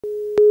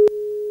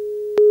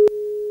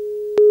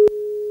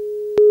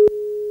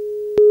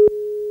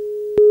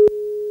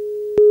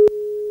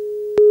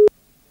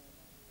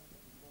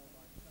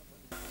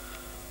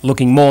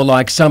Looking more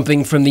like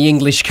something from the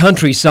English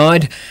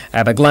countryside,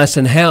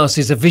 Aboriginal House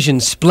is a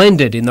vision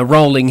splendid in the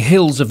rolling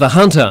hills of the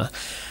Hunter.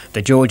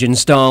 The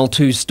Georgian-style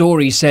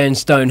two-storey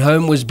sandstone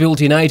home was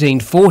built in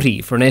 1840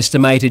 for an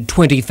estimated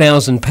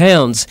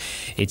 £20,000.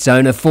 Its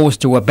owner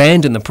forced to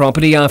abandon the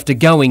property after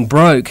going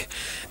broke.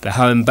 The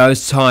home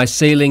boasts high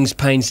ceilings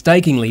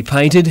painstakingly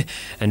painted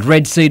and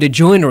red cedar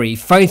joinery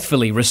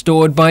faithfully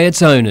restored by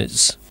its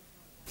owners.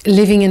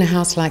 Living in a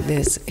house like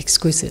this,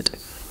 exquisite.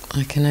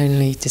 I can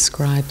only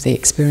describe the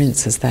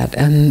experience as that,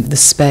 and the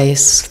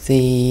space,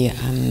 the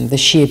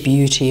sheer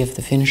beauty of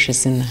the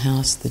finishes in the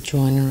house, the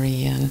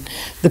joinery and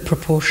the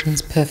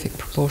proportions, perfect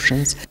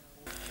proportions.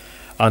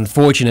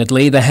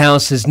 Unfortunately, the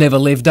house has never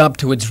lived up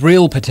to its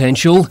real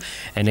potential.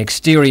 An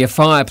exterior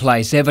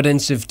fireplace,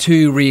 evidence of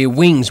two rear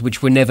wings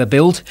which were never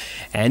built,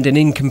 and an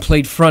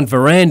incomplete front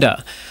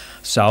veranda.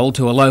 Sold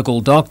to a local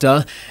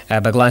doctor,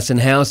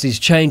 Aboriginal House is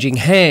changing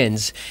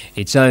hands.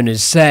 Its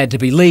owner's sad to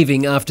be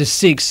leaving after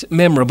 6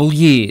 memorable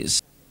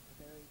years.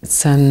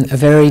 It's a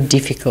very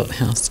difficult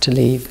house to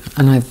leave,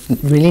 and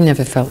I've really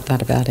never felt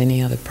that about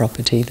any other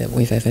property that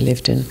we've ever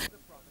lived in.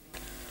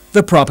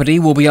 The property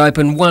will be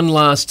open one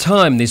last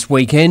time this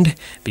weekend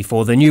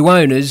before the new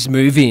owners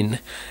move in.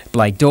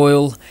 Blake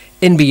Doyle,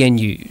 NBN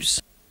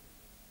News.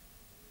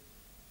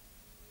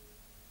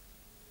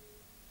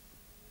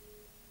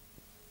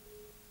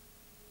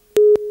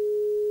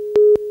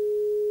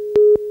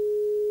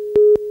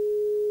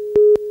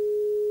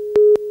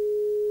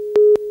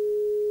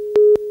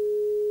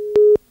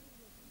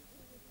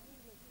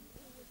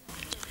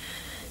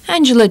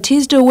 Angela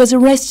Tisdale was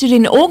arrested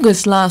in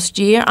August last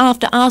year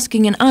after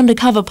asking an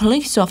undercover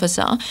police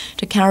officer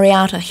to carry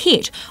out a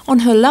hit on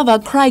her lover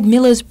Craig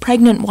Miller's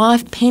pregnant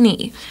wife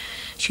Penny.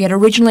 She had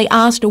originally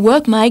asked a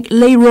workmate,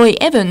 Leroy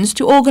Evans,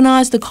 to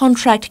organise the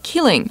contract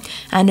killing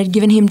and had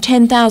given him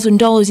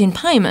 $10,000 in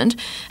payment,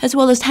 as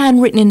well as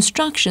handwritten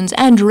instructions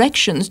and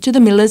directions to the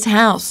Miller's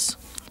house.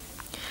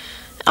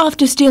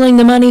 After stealing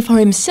the money for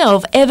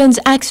himself, Evans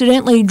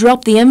accidentally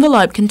dropped the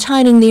envelope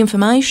containing the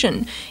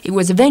information. It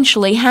was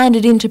eventually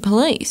handed in to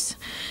police.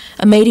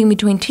 A meeting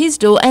between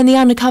Tisdale and the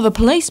undercover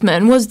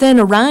policeman was then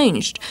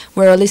arranged,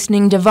 where a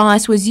listening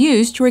device was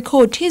used to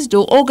record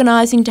Tisdale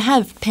organising to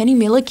have Penny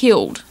Miller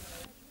killed.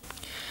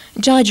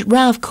 Judge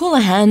Ralph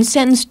Coollahan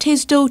sentenced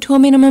Tisdale to a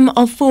minimum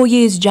of 4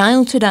 years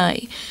jail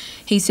today.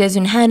 He says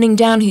in handing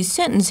down his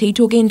sentence he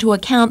took into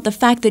account the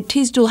fact that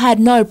Tisdale had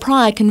no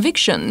prior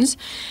convictions,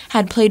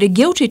 had pleaded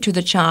guilty to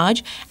the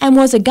charge and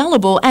was a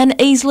gullible and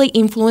easily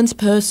influenced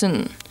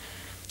person.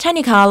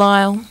 Tanya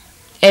Carlisle,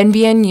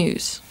 NBN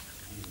News.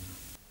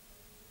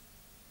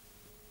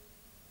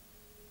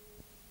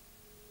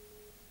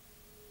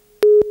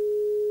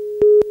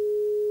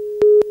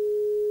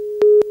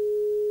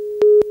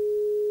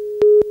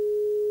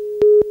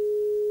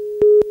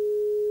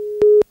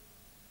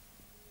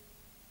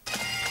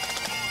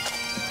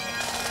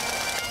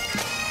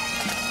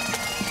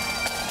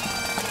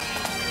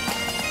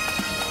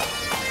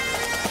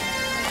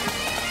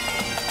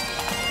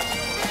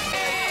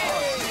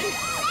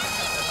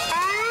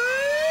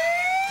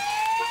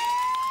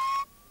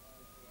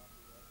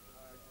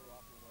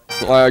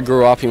 I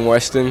grew up in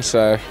Western,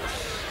 so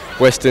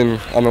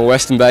I'm a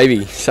Western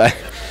baby, so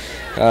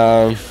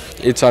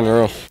it's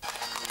unreal.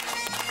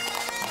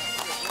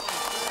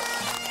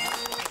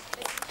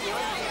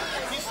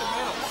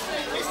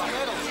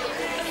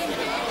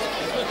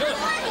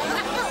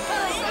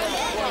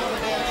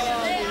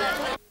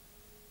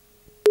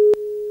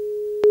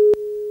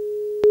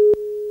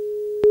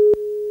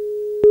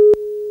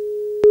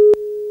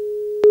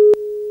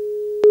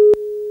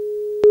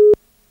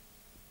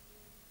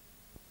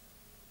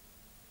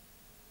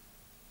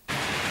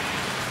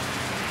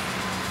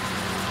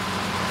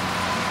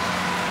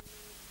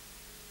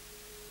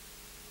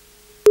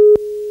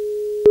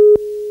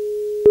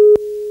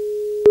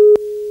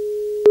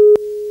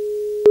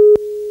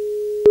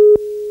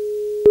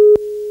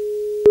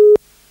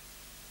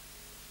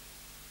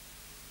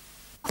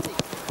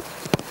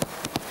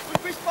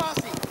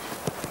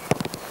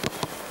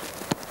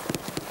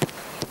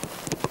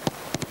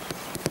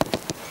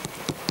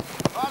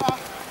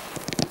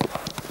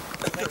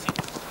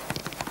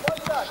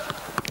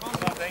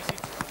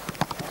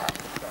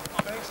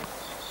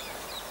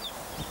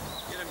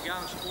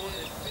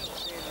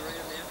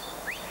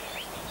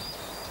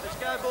 Let's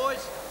go,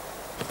 boys.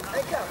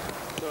 Hey, go.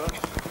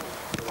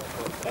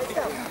 Hey,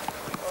 go.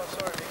 Oh,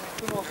 sorry.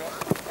 Come on.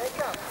 Hey,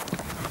 go.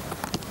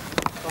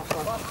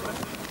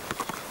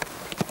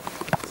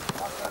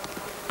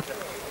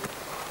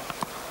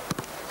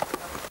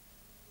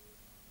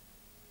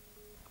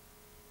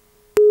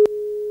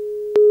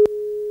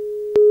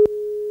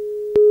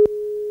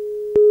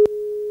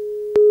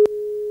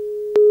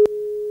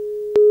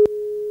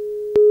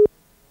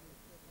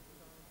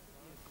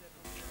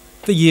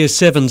 The Year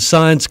 7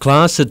 science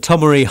class at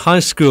Tomaree High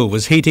School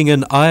was heating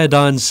an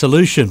iodine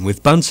solution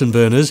with Bunsen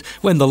burners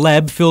when the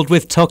lab filled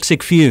with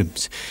toxic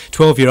fumes.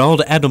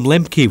 12-year-old Adam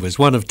Lemke was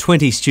one of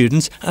 20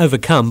 students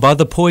overcome by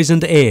the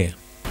poisoned air.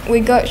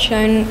 We got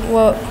shown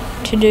what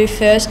to do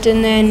first,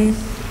 and then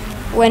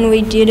when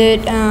we did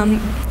it,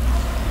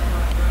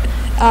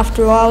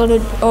 after a while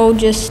it all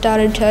just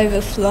started to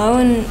overflow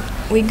and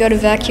we got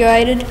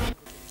evacuated.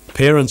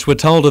 Parents were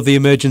told of the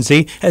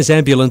emergency as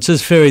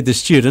ambulances ferried the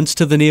students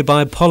to the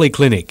nearby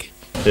polyclinic.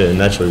 Yeah,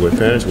 naturally we're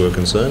parents, we were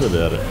concerned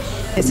about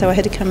it. So I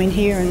had to come in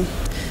here and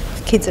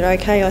the kids are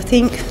okay, I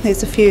think.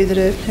 There's a few that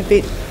are a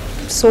bit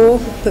sore,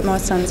 but my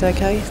son's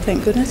okay,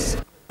 thank goodness.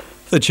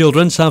 The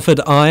children suffered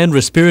eye and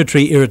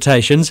respiratory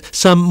irritations,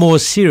 some more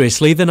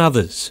seriously than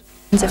others.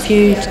 A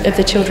few of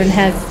the children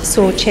have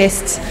sore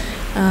chests,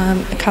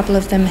 a couple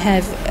of them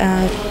have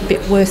a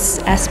bit worse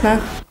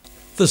asthma.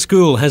 The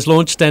school has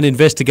launched an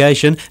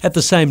investigation, at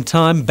the same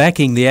time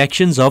backing the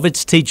actions of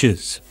its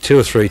teachers. 2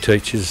 or 3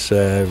 teachers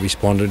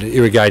responded,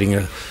 irrigating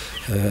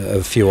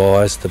a few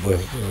eyes that were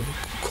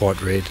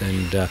quite red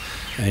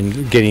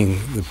and getting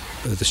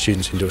the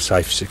students into a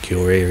safe,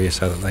 secure area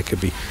so that they could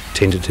be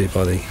tended to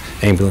by the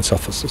ambulance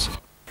officers.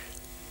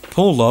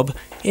 Paul Lobb,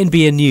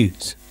 NBN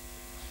News.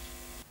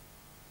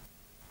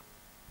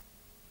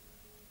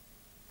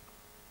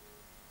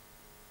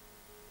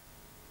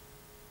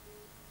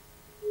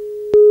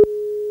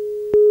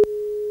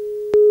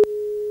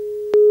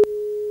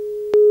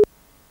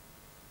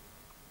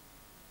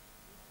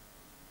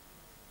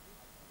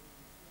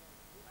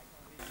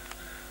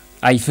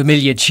 A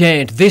familiar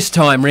chant, this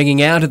time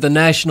ringing out at the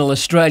National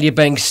Australia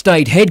Bank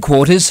State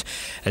headquarters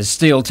as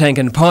steel tank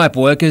and pipe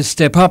workers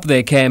step up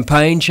their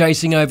campaign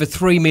chasing over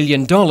 $3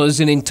 million in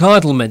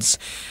entitlements.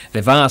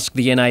 They've asked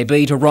the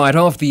NAB to write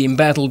off the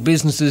embattled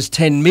business's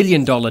 $10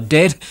 million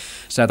debt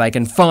so they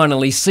can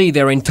finally see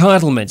their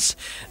entitlements.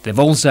 They've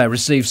also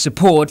received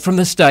support from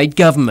the state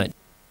government.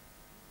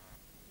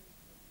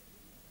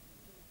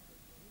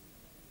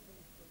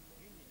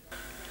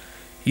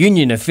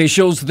 Union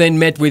officials then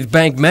met with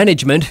bank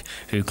management,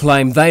 who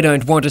claim they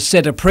don't want to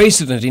set a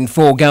precedent in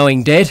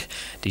foregoing debt,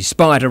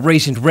 despite a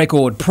recent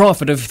record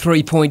profit of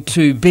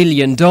 $3.2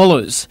 billion.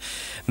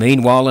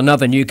 Meanwhile,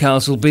 another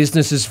Newcastle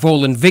business has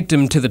fallen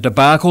victim to the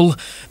debacle.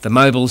 The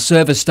mobile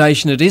service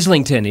station at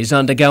Islington is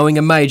undergoing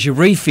a major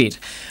refit,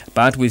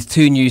 but with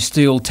 2 new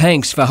steel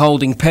tanks for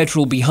holding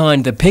petrol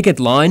behind the picket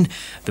line,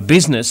 the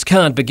business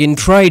can't begin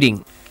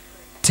trading.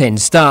 10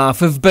 staff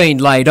have been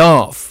laid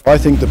off. I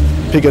think the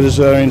picketers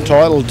are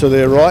entitled to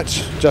their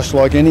rights, just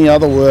like any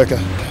other worker,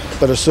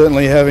 but are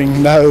certainly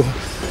giving no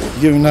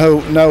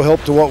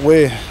help to what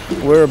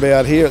we're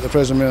about here at the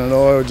present minute.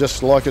 I would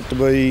just like it to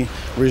be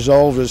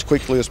resolved as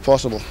quickly as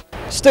possible.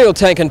 Steel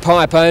tank and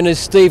pipe owners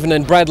Stephen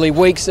and Bradley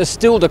Weeks are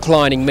still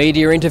declining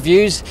media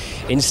interviews.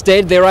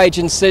 Instead, their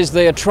agent says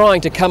they are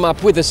trying to come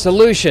up with a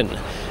solution.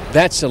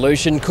 That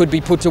solution could be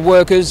put to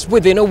workers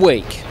within a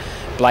week.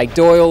 Blake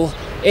Doyle,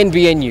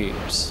 NBN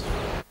News.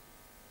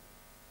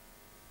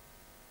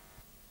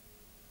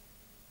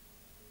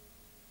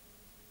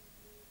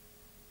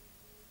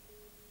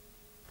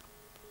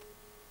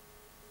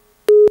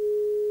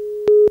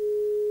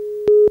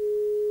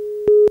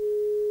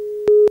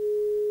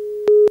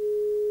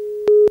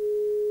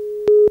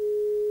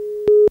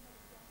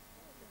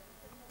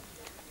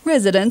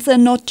 Residents are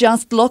not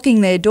just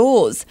locking their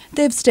doors.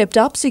 They've stepped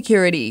up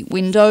security.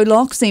 Window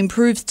locks,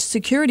 improved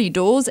security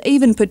doors,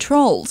 even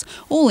patrols,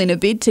 all in a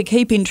bid to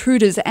keep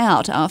intruders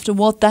out after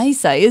what they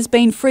say has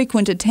been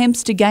frequent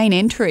attempts to gain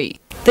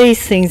entry.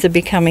 These things are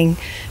becoming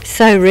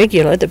so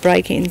regular, the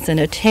break-ins and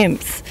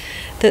attempts,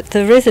 that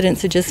the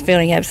residents are just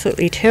feeling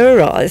absolutely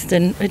terrorised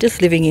and are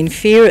just living in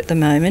fear at the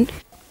moment.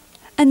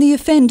 And the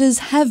offenders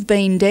have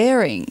been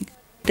daring.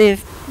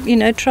 They've,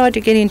 tried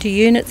to get into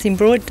units in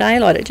broad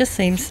daylight. It just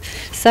seems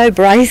so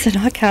brazen,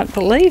 I can't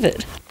believe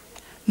it.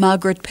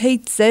 Margaret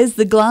Peet says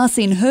the glass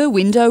in her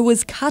window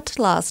was cut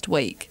last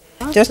week.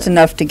 Just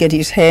enough to get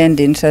his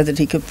hand in so that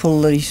he could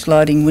pull the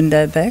sliding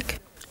window back.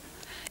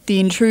 The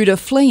intruder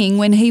fleeing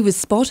when he was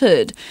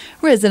spotted.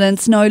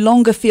 Residents no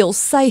longer feel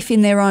safe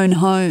in their own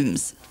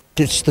homes.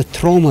 It's the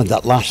trauma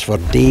that lasts for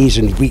days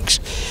and weeks.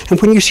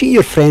 And when you see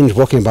your friends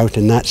walking about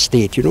in that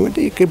state,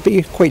 it could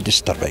be quite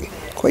disturbing.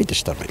 Quite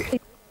disturbing.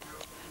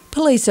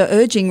 Police are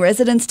urging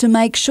residents to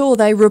make sure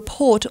they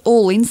report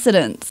all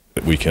incidents.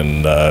 We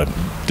can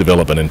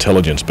develop an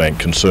intelligence bank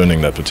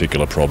concerning that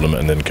particular problem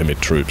and then commit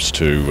troops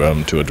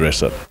to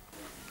address it.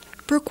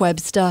 Brooke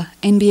Webster,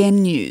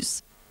 NBN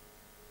News.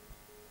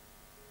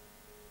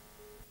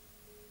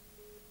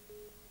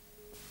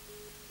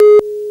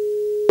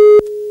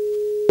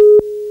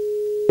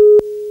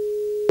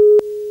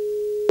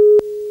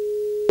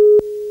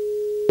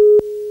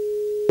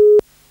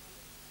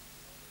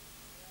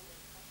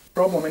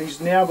 Problem, and he's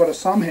now got to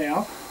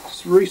somehow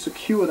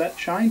re-secure that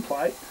chain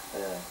plate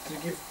to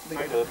give the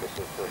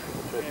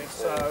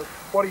so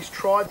what he's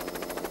tried.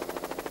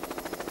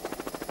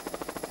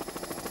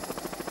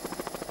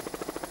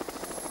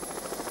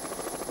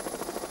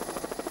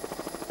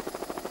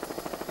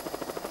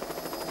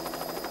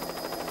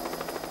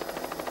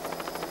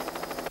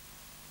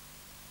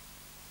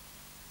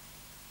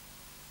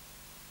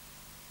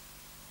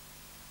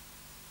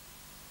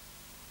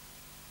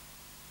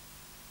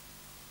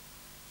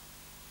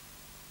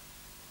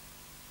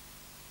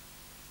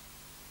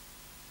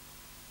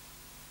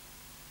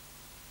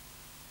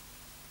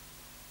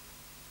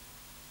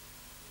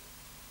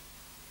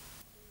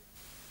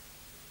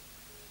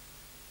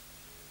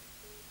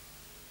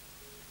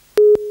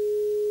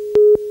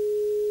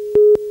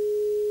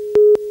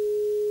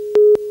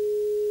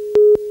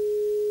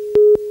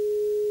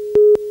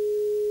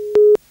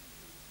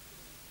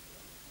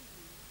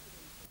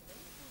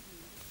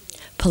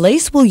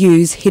 Police will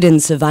use hidden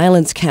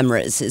surveillance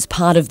cameras as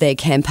part of their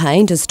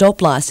campaign to stop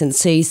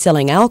licensees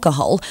selling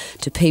alcohol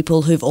to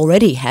people who've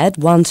already had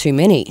one too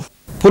many.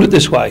 Put it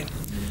this way,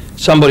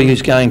 somebody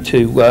who's going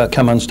to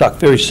come unstuck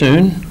very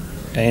soon,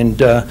 and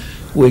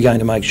we're going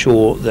to make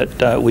sure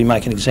that we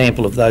make an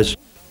example of those.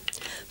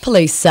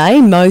 Police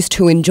say most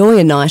who enjoy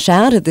a night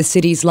out at the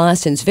city's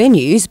licensed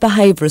venues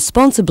behave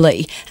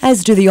responsibly,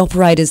 as do the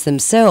operators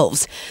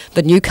themselves.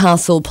 But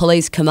Newcastle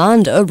Police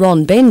Commander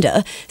Ron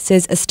Bender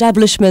says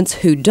establishments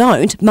who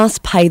don't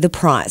must pay the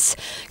price,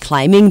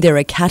 claiming they're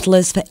a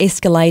catalyst for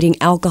escalating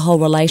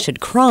alcohol-related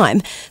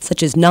crime,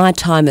 such as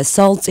nighttime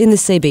assaults in the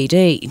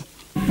CBD.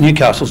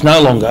 Newcastle's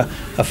no longer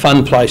a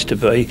fun place to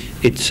be,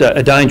 it's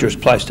a dangerous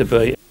place to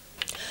be.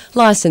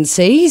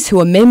 Licensees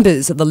who are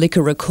members of the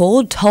Liquor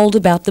Accord told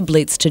about the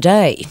blitz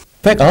today.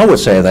 In fact, I would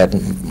say that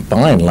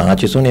by and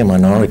large it's only a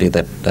minority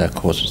that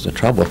causes the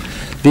trouble.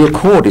 The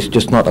Accord is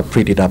just not a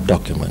prettied up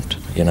document.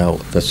 You know,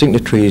 the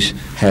signatories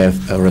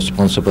have a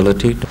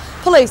responsibility.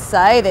 Police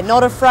say they're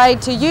not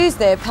afraid to use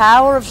their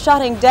power of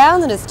shutting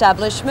down an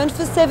establishment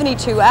for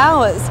 72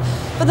 hours.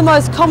 But the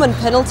most common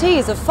penalty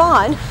is a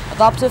fine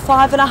of up to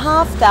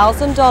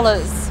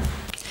 $5,500.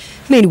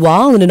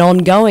 Meanwhile, in an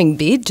ongoing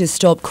bid to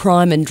stop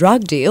crime and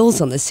drug deals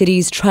on the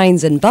city's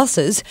trains and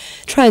buses,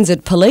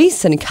 Transit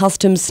Police and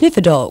Customs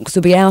sniffer dogs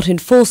will be out in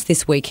force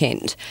this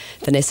weekend.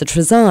 Vanessa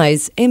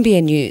Trezise,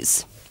 NBN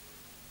News.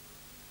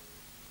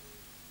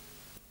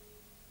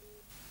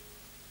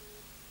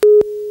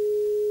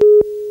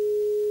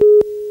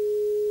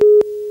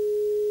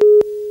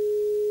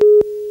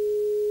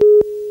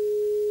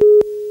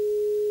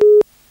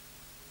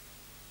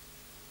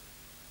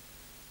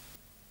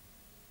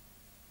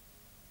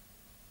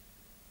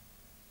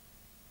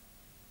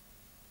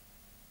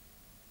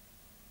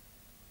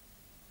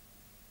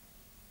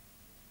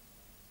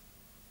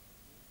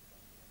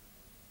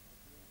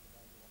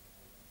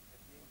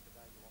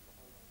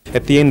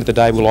 At the end of the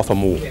day, we'll offer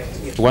more.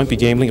 It won't be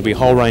gambling, it'll be a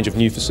whole range of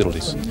new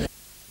facilities.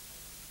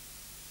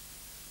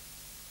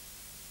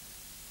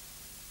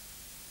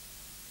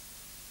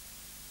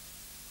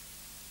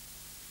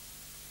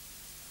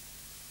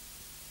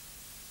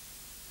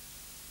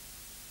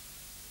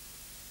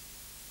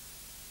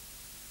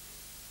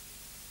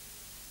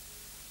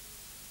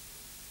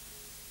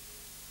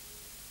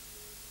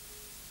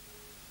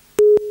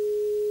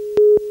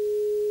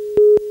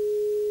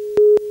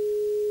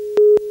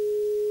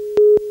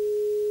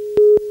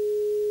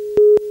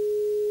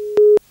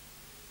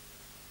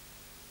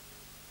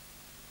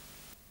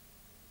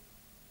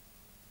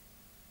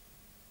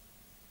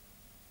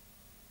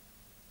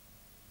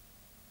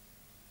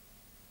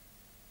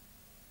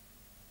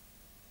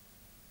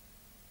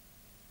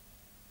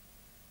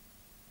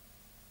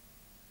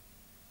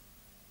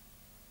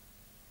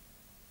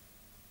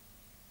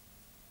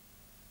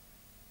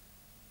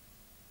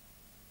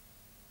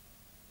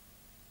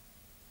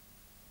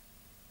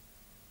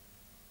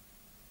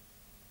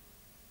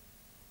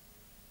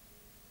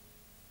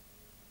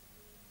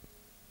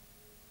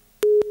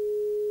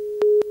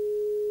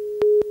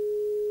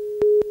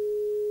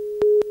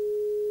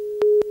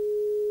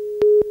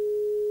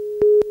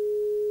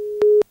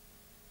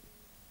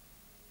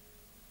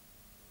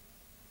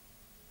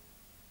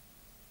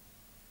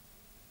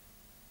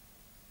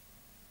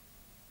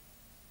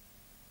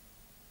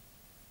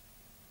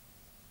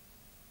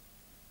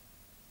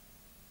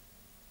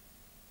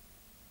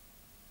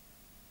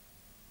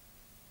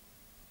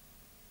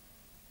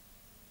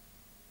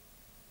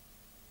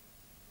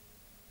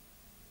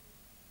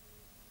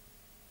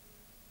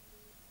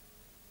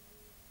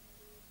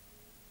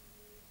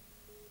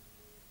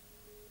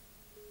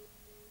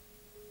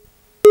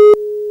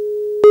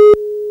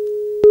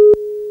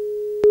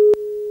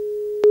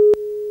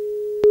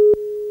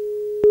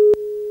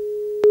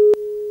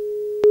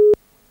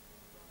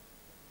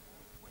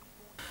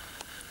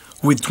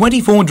 With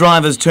 24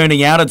 drivers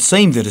turning out, it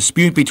seemed the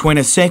dispute between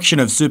a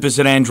section of super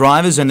sedan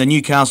drivers and the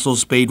Newcastle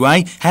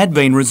Speedway had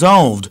been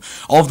resolved.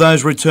 Of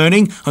those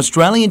returning,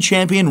 Australian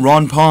champion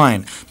Ron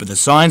Pine, but the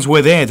signs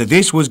were there that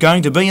this was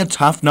going to be a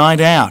tough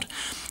night out.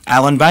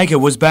 Alan Baker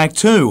was back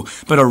too,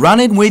 but a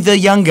run-in with the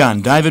young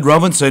gun, David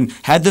Robinson,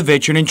 had the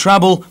veteran in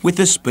trouble with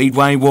the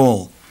Speedway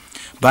wall.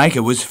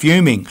 Baker was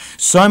fuming,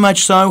 so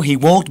much so he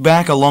walked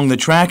back along the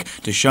track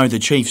to show the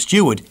chief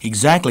steward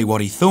exactly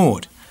what he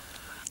thought.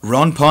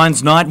 Ron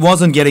Pine's night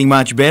wasn't getting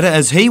much better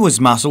as he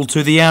was muscled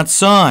to the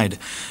outside.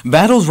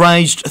 Battles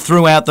raged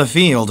throughout the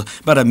field,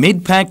 but a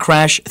mid-pack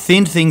crash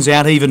thinned things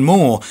out even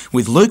more,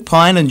 with Luke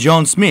Pine and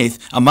John Smith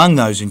among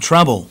those in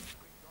trouble.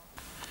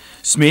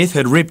 Smith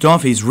had ripped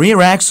off his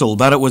rear axle,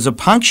 but it was a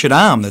punctured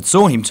arm that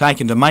saw him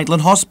taken to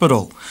Maitland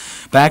Hospital.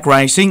 Back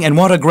racing, and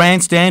what a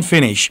grandstand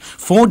finish.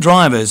 4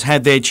 drivers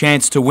had their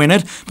chance to win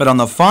it, but on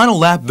the final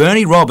lap,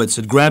 Bernie Roberts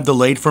had grabbed the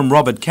lead from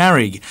Robert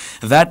Carrig.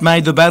 That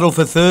made the battle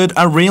for third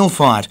a real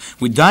fight,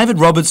 with David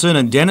Robertson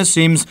and Dennis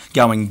Sims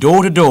going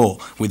door to door,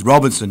 with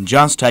Robertson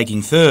just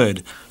taking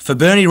third. For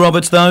Bernie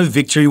Roberts, though,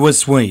 victory was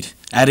sweet,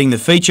 adding the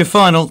feature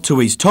final to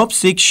his top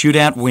 6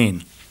 shootout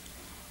win.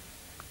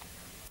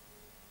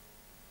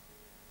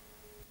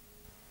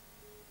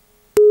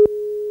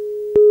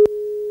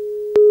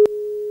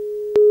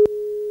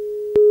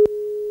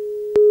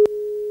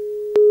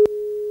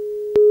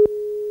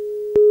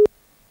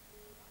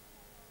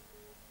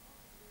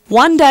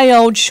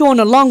 One-day-old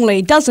Shauna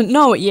Longley doesn't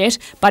know it yet,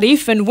 but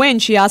if and when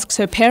she asks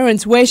her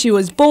parents where she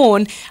was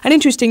born, an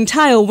interesting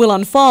tale will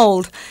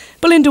unfold.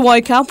 Belinda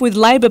woke up with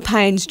labour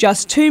pains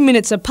just 2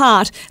 minutes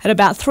apart at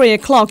about 3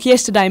 o'clock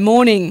yesterday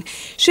morning.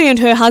 She and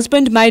her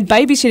husband made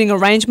babysitting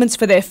arrangements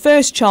for their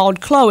first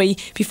child, Chloe,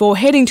 before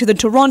heading to the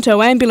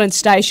Toronto ambulance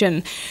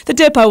station. The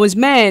depot was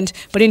manned,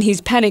 but in his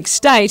panicked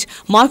state,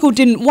 Michael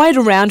didn't wait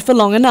around for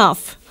long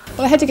enough.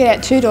 Well, I had to get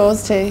out 2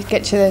 doors to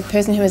get to the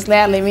person who was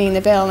loudly ringing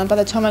the bell, and by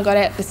the time I got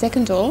out the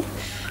second door,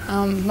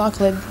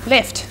 Michael had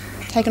left,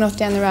 taken off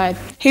down the road.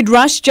 He'd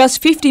rushed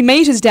just 50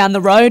 metres down the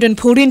road and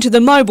pulled into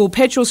the mobile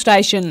petrol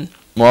station.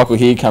 Michael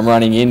here come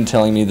running in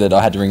telling me that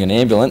I had to ring an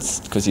ambulance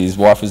because his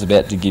wife was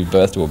about to give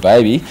birth to a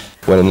baby.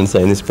 Went in and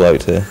seen this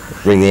bloke to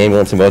ring the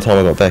ambulance, and by the time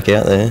I got back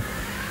out there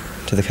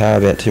to the car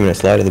about 2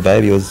 minutes later, the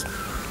baby was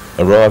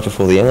arrived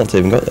before the ambulance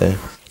even got there.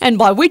 And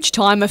by which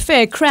time a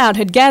fair crowd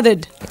had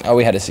gathered. Oh,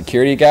 we had a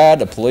security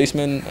guard, a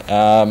policeman,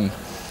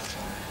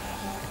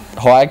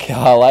 hire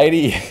car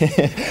lady.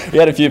 We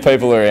had a few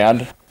people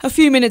around. A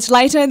few minutes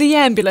later, the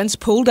ambulance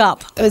pulled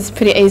up. It was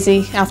pretty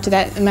easy after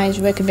that. The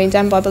major work had been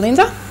done by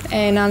Belinda,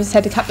 and I just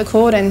had to cut the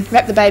cord and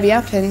wrap the baby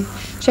up and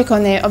check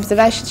on their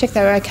observation, check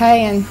they were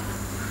okay, and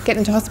get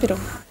them to hospital.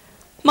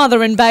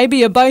 Mother and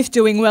baby are both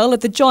doing well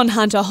at the John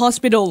Hunter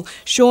Hospital.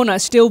 Shauna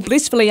still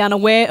blissfully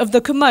unaware of the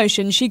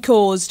commotion she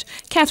caused.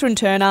 Catherine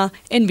Turner,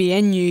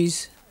 NBN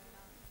News.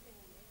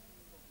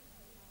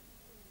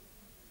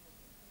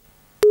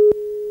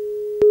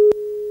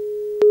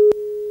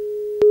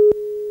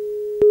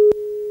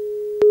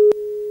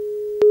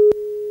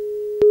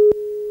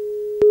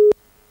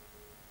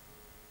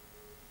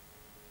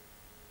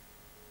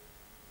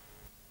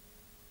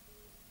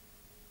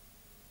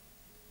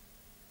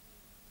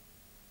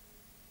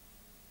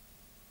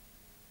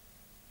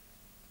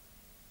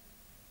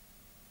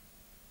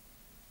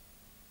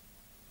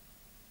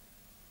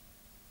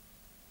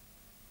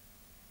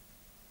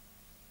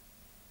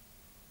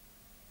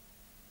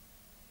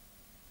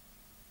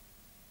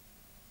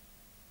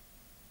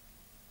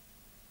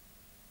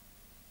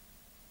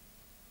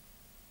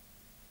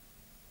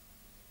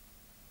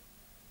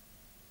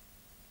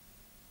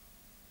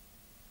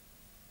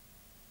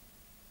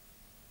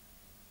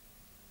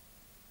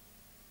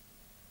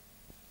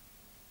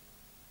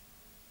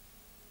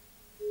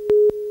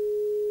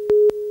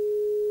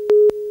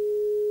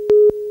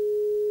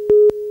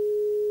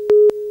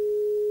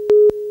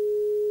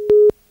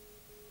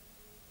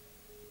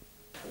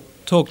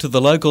 Talk to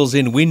the locals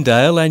in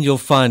Windale and you'll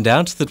find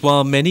out that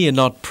while many are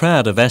not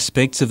proud of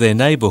aspects of their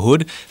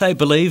neighbourhood, they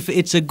believe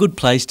it's a good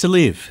place to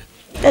live.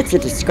 That's a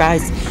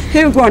disgrace.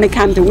 Who would want to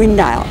come to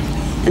Windale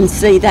and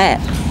see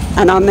that?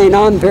 And I mean,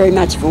 I'm very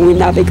much for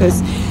Windale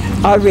because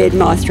I reared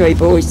my 3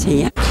 boys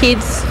here.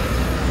 Kids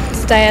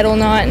stay out all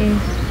night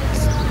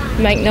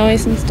and make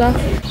noise and stuff.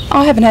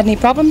 I haven't had any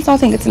problems. I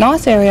think it's a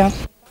nice area.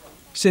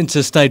 Since a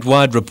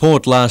statewide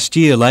report last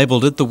year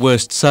labelled it the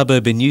worst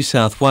suburb in New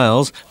South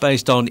Wales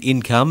based on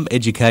income,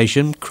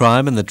 education,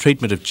 crime and the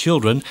treatment of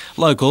children,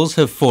 locals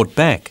have fought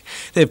back.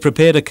 They've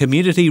prepared a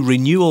community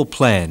renewal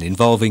plan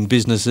involving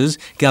businesses,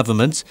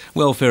 governments,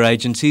 welfare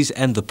agencies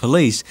and the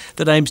police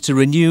that aims to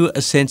renew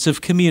a sense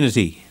of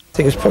community. I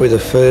think it's probably the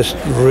first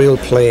real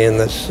plan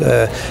that's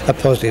a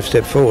positive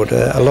step forward.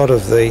 A lot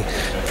of the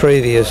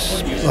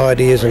previous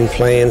ideas and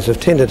plans have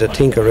tended to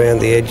tinker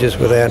around the edges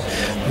without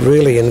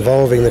really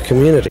involving the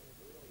community.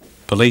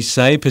 Police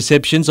say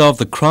perceptions of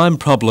the crime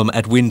problem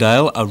at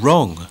Windale are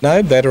wrong.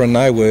 No better and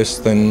no worse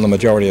than the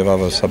majority of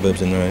other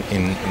suburbs in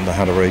the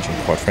Hunter region,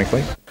 quite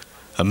frankly.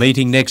 A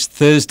meeting next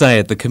Thursday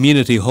at the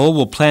Community Hall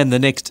will plan the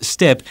next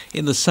step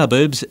in the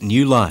suburb's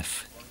new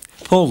life.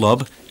 Paul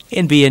Lobb,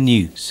 NBN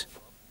News.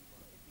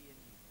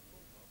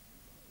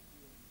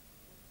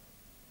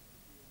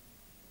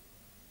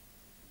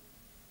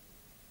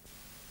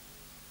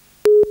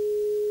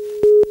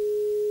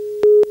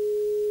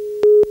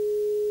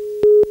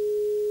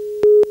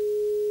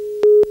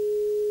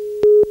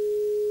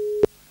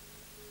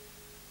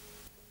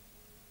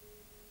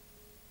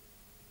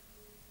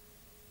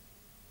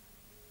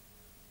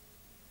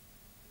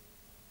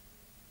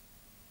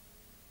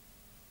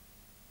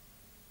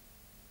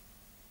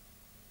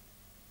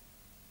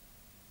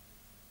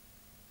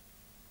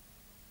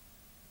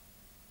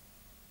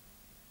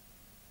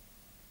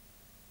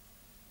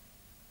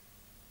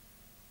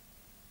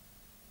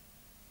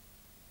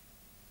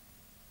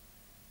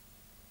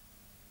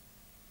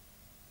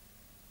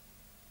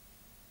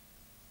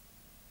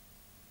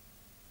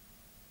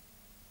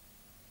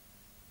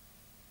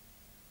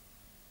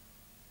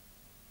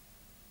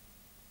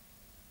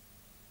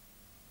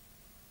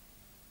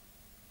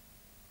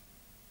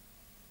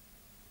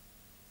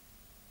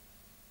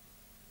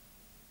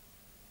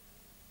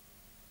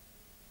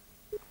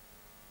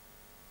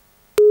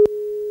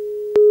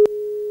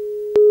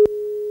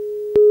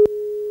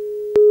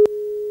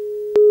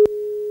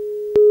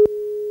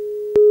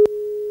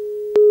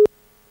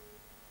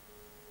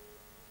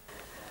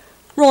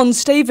 Ron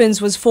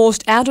Stevens was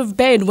forced out of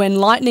bed when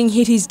lightning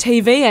hit his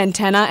TV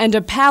antenna and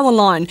a power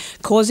line,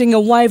 causing a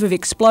wave of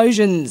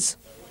explosions.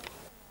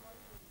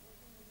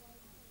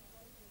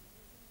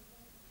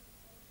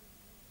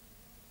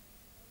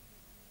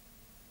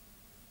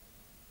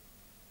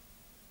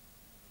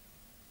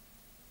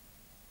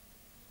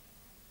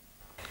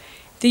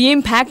 The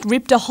impact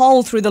ripped a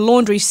hole through the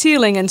laundry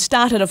ceiling and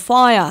started a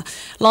fire.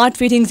 Light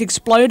fittings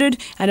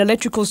exploded and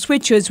electrical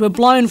switches were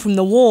blown from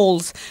the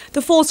walls.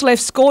 The force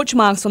left scorch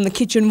marks on the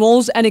kitchen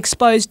walls and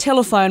exposed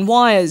telephone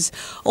wires.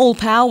 All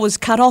power was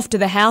cut off to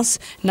the house,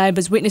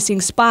 neighbours witnessing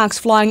sparks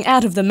flying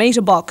out of the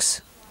meter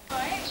box.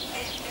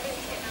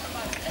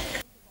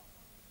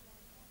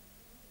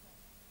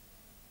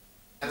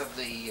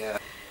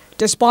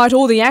 Despite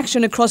all the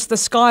action across the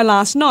sky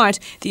last night,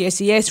 the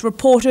SES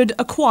reported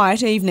a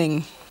quiet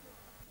evening.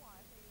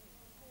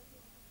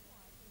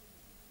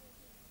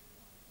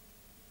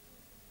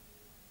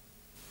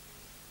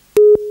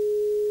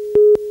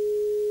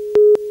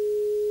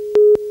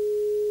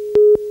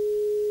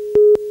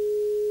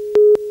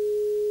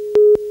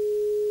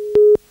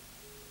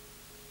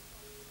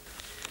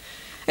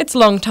 It's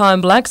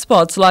long-time black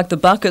spots like the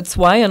Buckets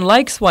Way and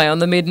Lakes Way on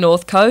the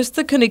mid-north coast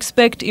that can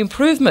expect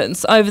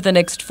improvements over the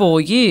next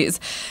 4 years.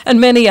 And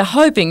many are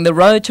hoping the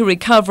Road to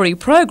Recovery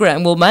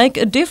program will make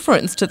a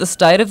difference to the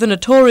state of the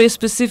notorious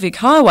Pacific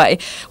Highway,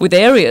 with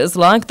areas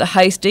like the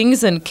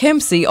Hastings and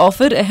Kempsey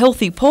offered a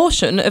healthy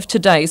portion of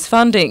today's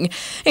funding.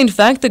 In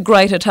fact, the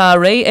Greater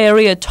Taree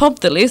area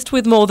topped the list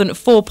with more than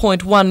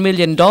 $4.1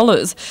 million.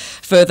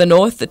 Further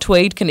north, the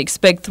Tweed can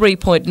expect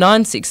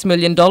 $3.96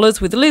 million,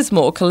 with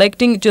Lismore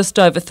collecting just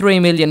over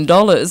 $3 million.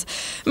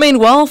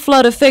 Meanwhile,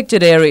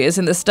 flood-affected areas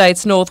in the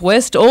state's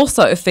northwest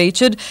also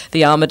featured,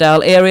 the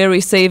Armidale area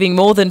receiving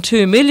more than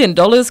 $2 million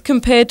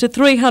compared to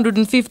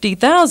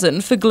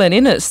 $350,000 for Glen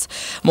Innes.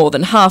 More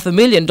than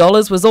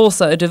 $500,000 was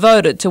also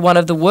devoted to one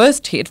of the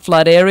worst-hit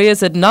flood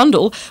areas at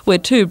Nundle, where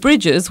 2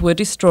 bridges were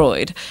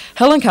destroyed.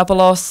 Helen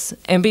Kapelos,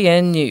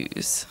 NBN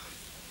News.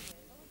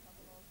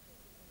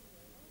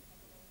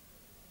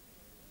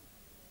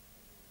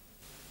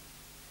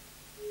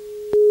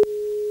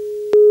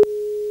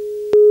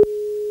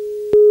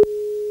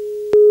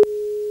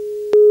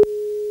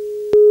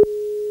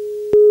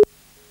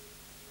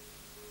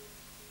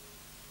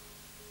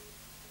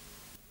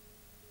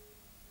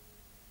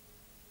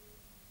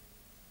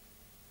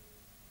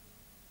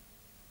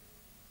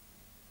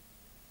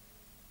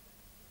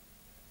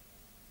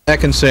 Our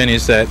concern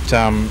is that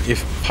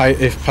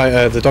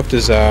if the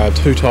doctors are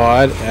too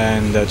tired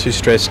and too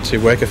stressed to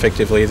work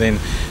effectively, then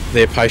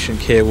their patient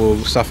care will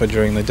suffer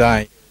during the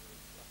day.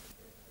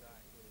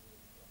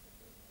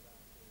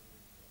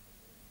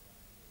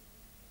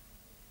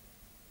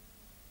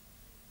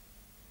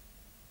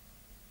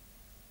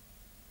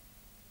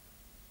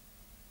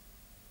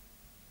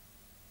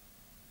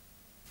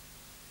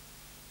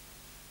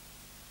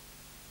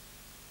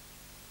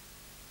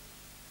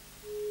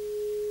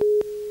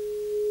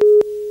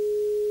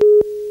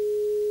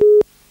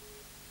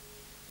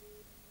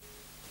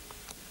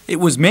 It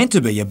was meant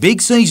to be a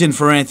big season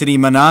for Anthony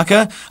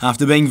Manaka.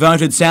 After being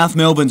voted South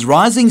Melbourne's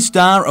rising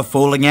star, a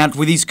falling out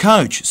with his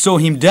coach saw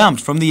him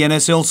dumped from the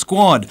NSL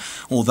squad.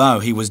 Although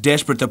he was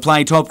desperate to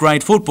play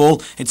top-grade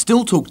football, it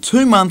still took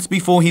 2 months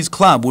before his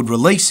club would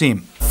release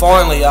him.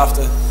 Finally,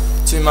 after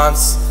 2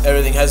 months,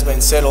 everything has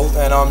been settled,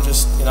 and I'm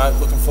just,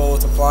 looking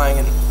forward to playing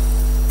and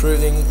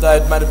proving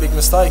they'd made a big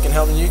mistake and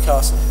helping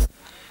Newcastle.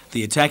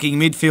 The attacking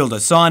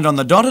midfielder signed on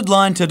the dotted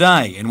line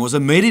today and was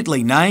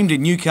immediately named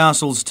in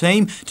Newcastle's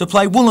team to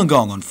play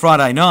Wollongong on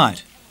Friday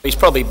night. His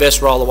probably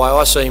best role, the way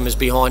I see him, is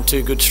behind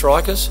 2 good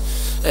strikers,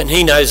 and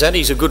he knows that.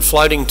 He's a good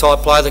floating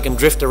type player that can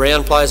drift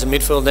around players in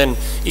midfield, and then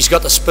he's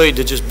got the speed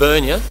to just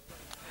burn you.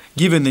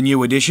 Given the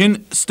new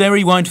addition,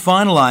 Sterry won't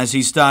finalise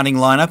his starting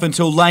lineup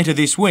until later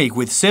this week,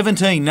 with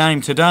 17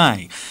 named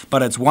today.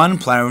 But it's one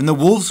player in the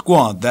Wolves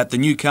squad that the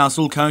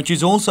Newcastle coach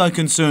is also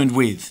concerned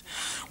with.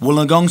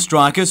 Wollongong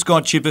striker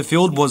Scott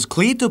Chipperfield was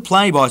cleared to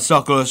play by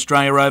Soccer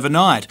Australia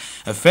overnight,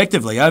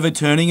 effectively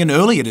overturning an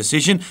earlier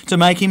decision to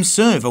make him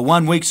serve a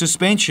 1-week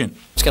suspension.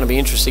 It's going to be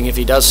interesting if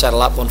he does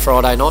saddle up on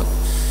Friday night,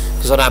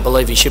 because I don't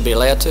believe he should be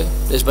allowed to.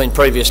 There's been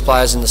previous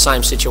players in the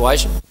same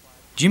situation.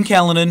 Jim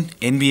Callanan,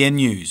 NBN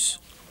News.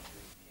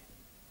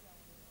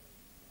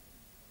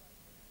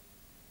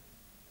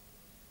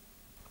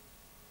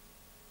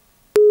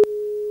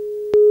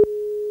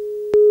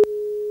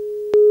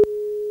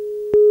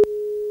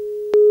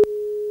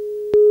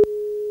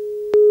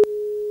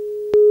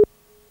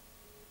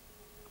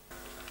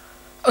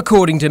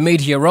 According to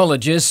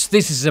meteorologists,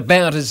 this is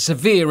about as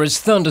severe as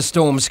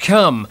thunderstorms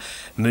come.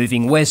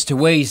 Moving west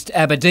to east,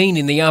 Aberdeen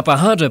in the Upper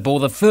Hunter bore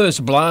the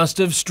first blast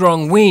of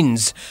strong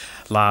winds.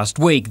 Last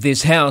week,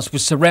 this house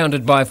was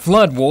surrounded by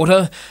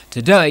floodwater.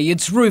 Today,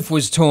 its roof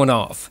was torn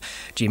off.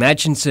 Jim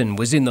Atchison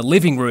was in the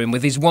living room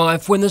with his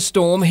wife when the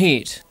storm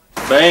hit.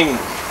 Bang!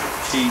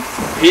 She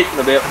hit in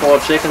about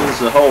 5 seconds.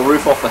 The whole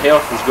roof off the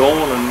house was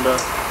gone and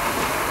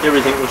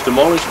everything was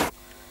demolished.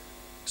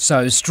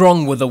 So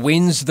strong were the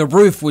winds, the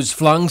roof was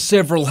flung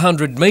several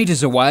hundred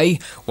metres away,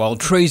 while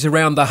trees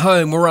around the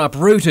home were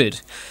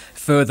uprooted.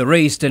 Further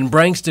east, and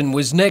Branxton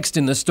was next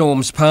in the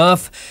storm's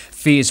path.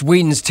 Fierce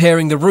winds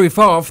tearing the roof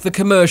off the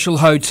commercial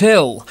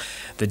hotel.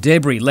 The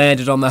debris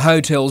landed on the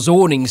hotel's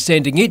awning,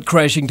 sending it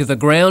crashing to the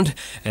ground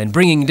and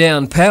bringing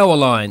down power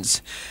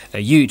lines. A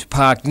ute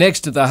parked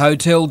next to the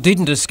hotel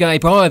didn't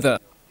escape either.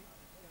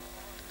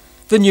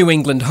 The New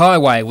England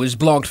highway was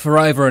blocked for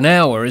over an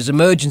hour as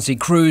emergency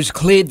crews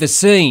cleared the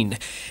scene.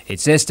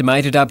 It's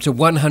estimated up to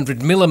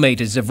 100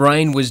 millimetres of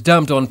rain was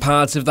dumped on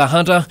parts of the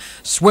Hunter,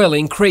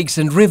 swelling creeks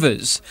and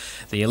rivers.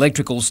 The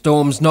electrical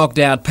storms knocked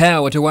out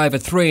power to over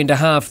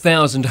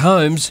 3,500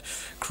 homes.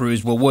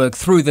 Crews will work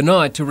through the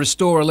night to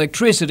restore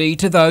electricity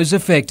to those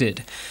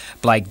affected.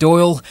 Blake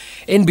Doyle,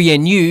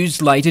 NBN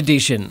News, Late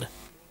Edition.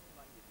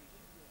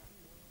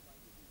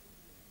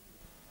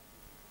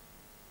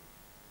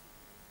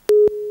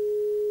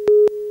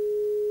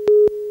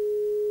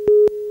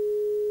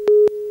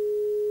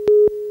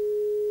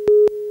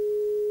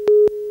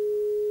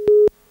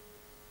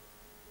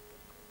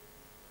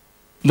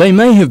 They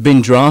may have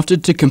been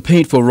drafted to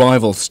compete for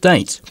rival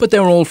states, but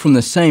they're all from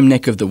the same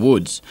neck of the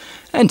woods.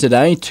 And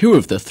today, 2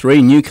 of the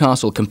 3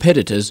 Newcastle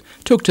competitors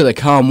took to the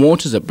calm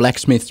waters at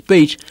Blacksmiths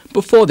Beach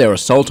before their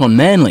assault on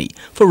Manly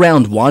for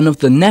round 1 of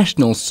the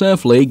National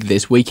Surf League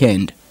this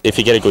weekend. If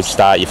you get a good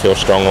start, you feel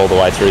strong all the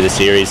way through the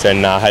series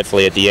and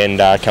hopefully at the end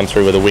come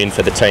through with a win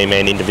for the team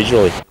and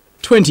individually.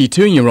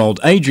 22-year-old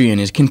Adrian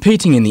is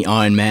competing in the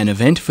Ironman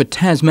event for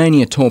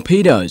Tasmania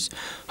Torpedoes,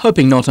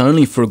 hoping not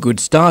only for a good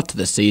start to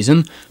the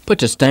season, but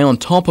to stay on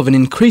top of an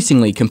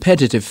increasingly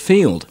competitive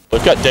field.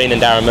 We've got Dean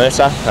and Darren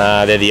Mercer,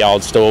 they're the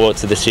old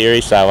stalwarts of the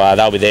series, so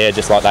they'll be there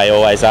just like they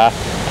always are.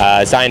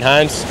 Zane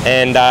Holmes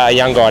and a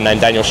young guy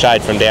named Daniel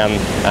Shade from down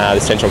the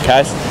Central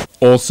Coast.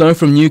 Also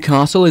from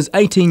Newcastle is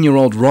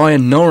 18-year-old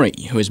Ryan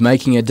Norrie, who is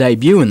making a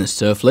debut in the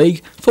Surf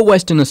League for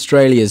Western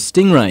Australia's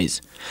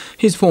Stingrays.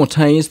 His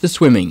forte is the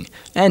swimming,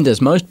 and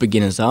as most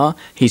beginners are,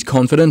 he's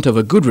confident of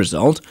a good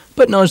result,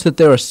 but knows that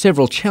there are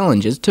several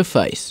challenges to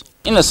face.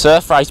 In the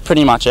surf race,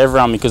 pretty much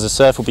everyone, because the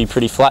surf will be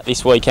pretty flat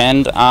this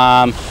weekend. We've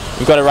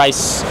got to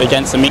race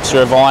against a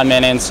mixture of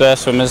Ironmen and surf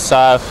swimmers,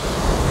 so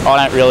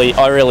I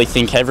really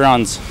think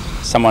everyone's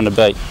someone to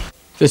beat.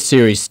 The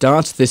series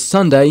starts this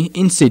Sunday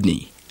in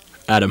Sydney.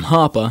 Adam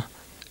Harper,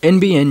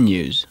 NBN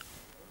News.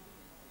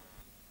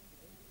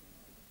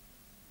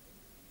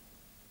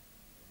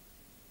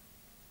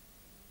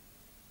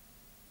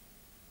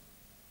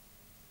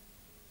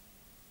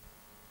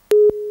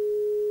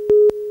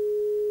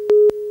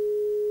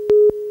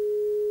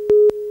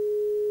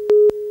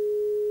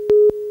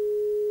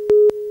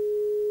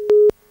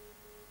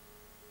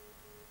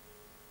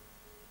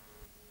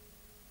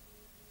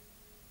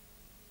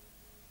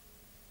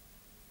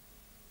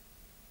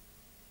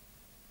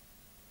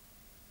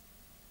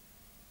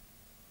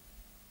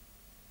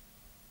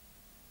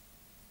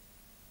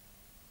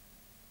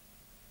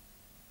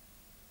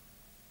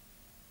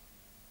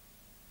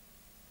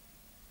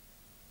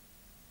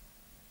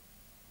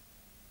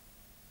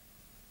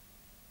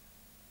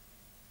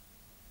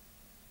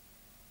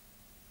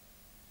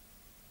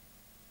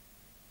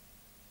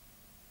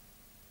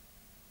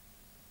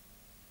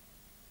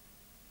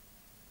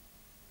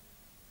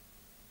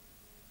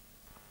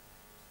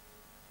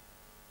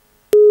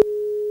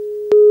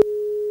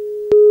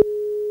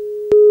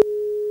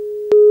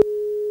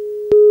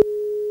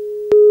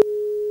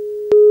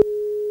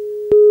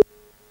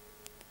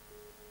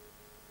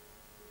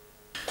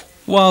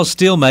 While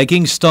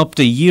steelmaking stopped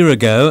a year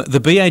ago, the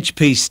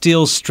BHP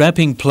steel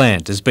strapping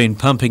plant has been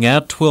pumping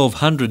out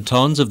 1,200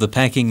 tonnes of the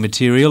packing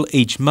material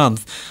each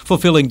month,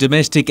 fulfilling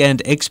domestic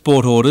and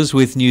export orders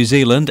with New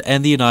Zealand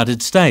and the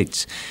United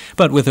States.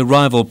 But with a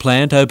rival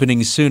plant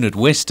opening soon at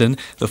Western,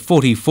 the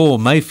 44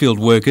 Mayfield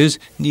workers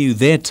knew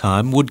their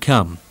time would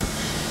come.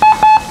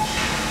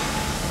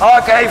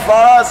 Okay,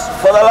 fellas,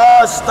 for the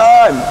last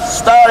time,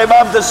 start him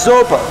up the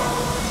super.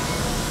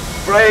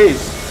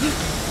 Please.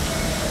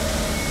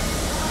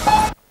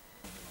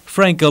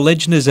 Frank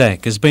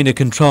Olejnizak has been a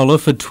controller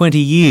for 20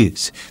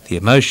 years. The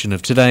emotion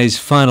of today's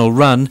final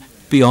run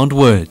beyond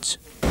words.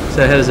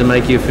 So how does it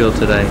make you feel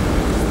today?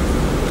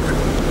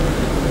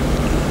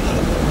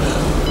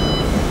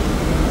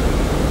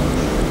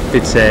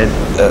 Bit sad.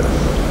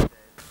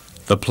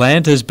 The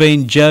plant has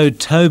been Joe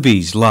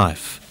Toby's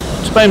life.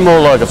 It's been more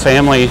like a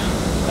family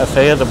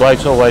affair. The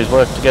blokes always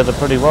work together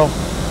pretty well.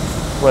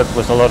 Worked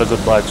with a lot of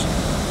good blokes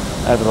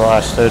over the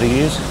last 30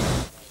 years.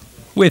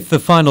 With the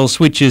final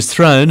switches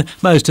thrown,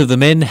 most of the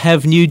men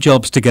have new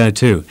jobs to go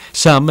to,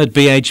 some at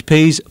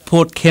BHP's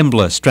Port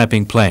Kembla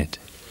strapping plant.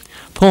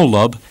 Paul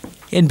Lobb,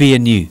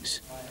 NBN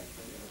News.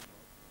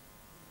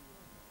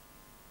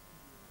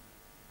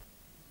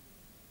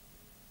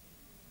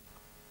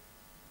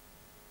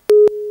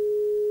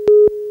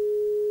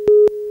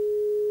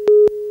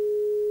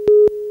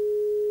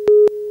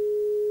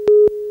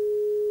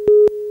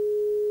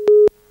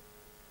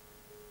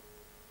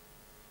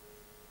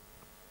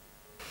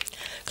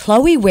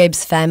 Chloe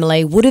Webb's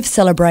family would have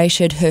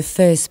celebrated her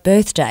first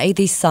birthday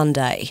this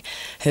Sunday.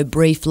 Her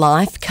brief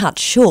life cut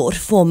short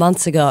 4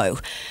 months ago.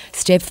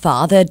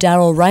 Stepfather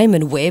Darryl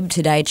Raymond Webb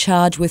today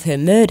charged with her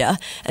murder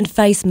and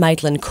faced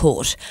Maitland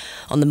Court.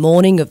 On the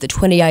morning of the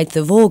 28th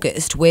of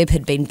August, Webb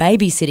had been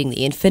babysitting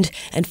the infant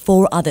and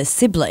 4 other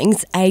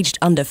siblings aged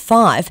under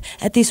 5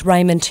 at this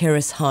Raymond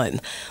Terrace home,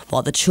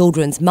 while the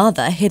children's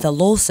mother, Heather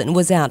Lawson,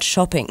 was out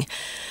shopping.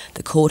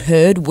 The court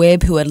heard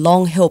Webb, who had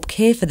long helped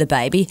care for the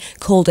baby,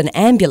 called an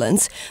ambulance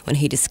when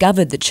he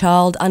discovered the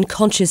child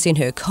unconscious in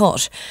her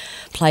cot.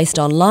 Placed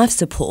on life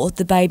support,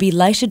 the baby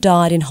later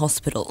died in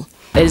hospital.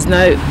 There's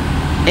no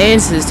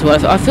answers to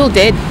it. I feel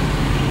dead,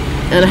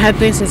 and I have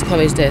been since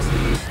Chloe's death.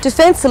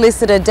 Defence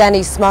solicitor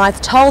Danny Smythe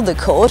told the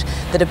court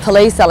that a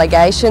police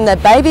allegation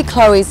that baby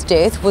Chloe's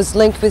death was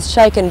linked with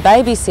shaken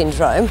baby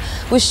syndrome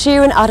was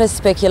sheer and utter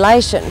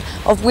speculation,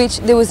 of which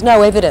there was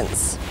no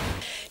evidence.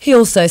 He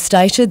also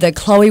stated that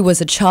Chloe was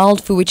a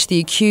child for which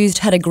the accused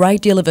had a great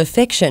deal of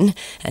affection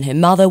and her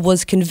mother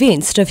was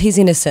convinced of his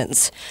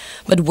innocence.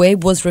 But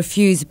Webb was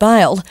refused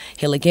bail.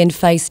 He'll again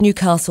face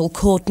Newcastle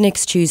Court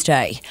next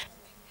Tuesday.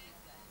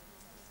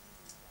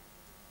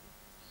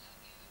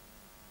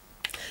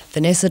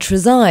 Vanessa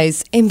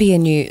Trezise,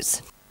 NBN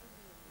News.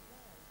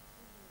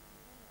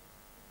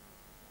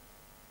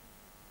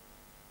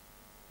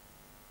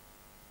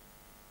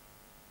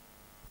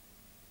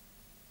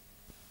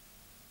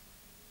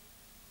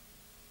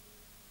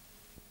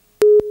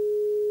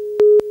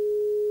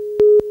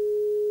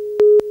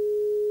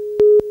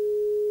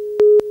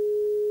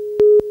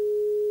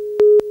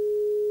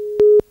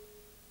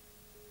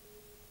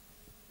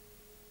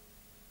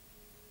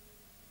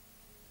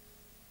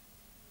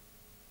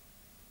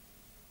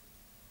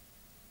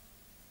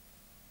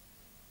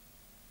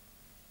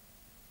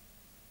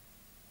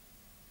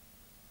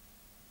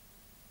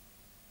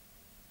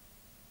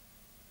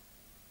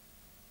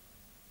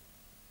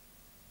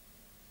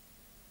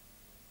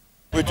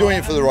 We're doing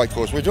it for the right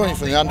cause. We're doing it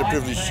for the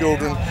underprivileged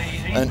children,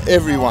 and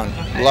everyone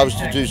loves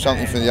to do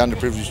something for the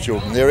underprivileged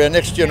children. They're our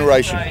next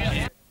generation.